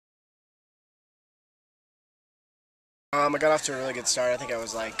I got off to a really good start. I think I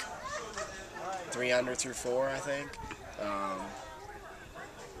was like 3 under through 4, I think.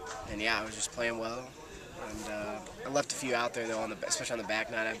 And yeah, I was just playing well. And I left a few out there though, especially on the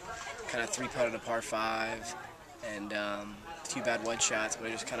back nine. I kind of 3-putted a par 5 and a few bad wedge shots, but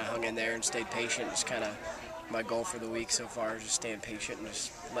I just kind of hung in there and stayed patient. Just kind of my goal for the week so far is just staying patient and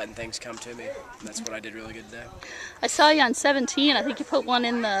just letting things come to me. And that's what I did really good today. I saw you on 17. I think you put one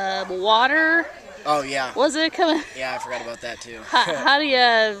in the water. Oh yeah. Was it coming? Yeah, I forgot about that too. How do you?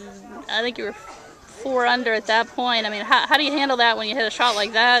 I think you were 4 under at that point. I mean, how do you handle that when you hit a shot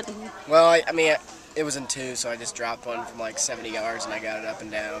like that? Well, I mean, it was in 2, so I just dropped one from like 70 yards and I got it up and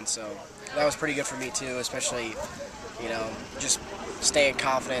down. So that was pretty good for me too, especially, just staying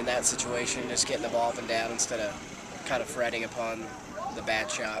confident in that situation, just getting the ball up and down instead of kind of fretting upon the bad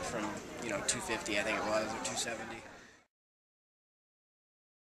shot from, 250, I think it was, or 270.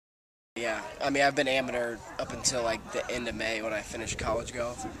 Yeah, I mean, I've been amateur up until like the end of May when I finished college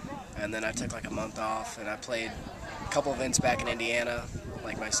golf, and then I took like a month off, and I played a couple events back in Indiana,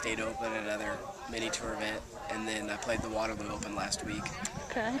 like my state open and another mini tour event, and then I played the Waterloo Open last week.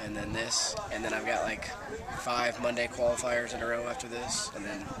 Okay. And then this, and then I've got like 5 Monday qualifiers in a row after this, and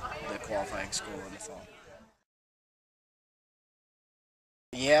then the qualifying school in the fall.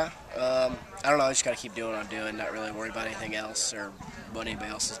 Yeah, I don't know, I just got to keep doing what I'm doing, not really worry about anything else or what anybody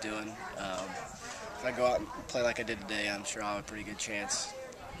else is doing. If I go out and play like I did today, I'm sure I'll have a pretty good chance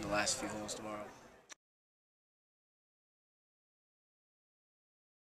in the last few holes tomorrow.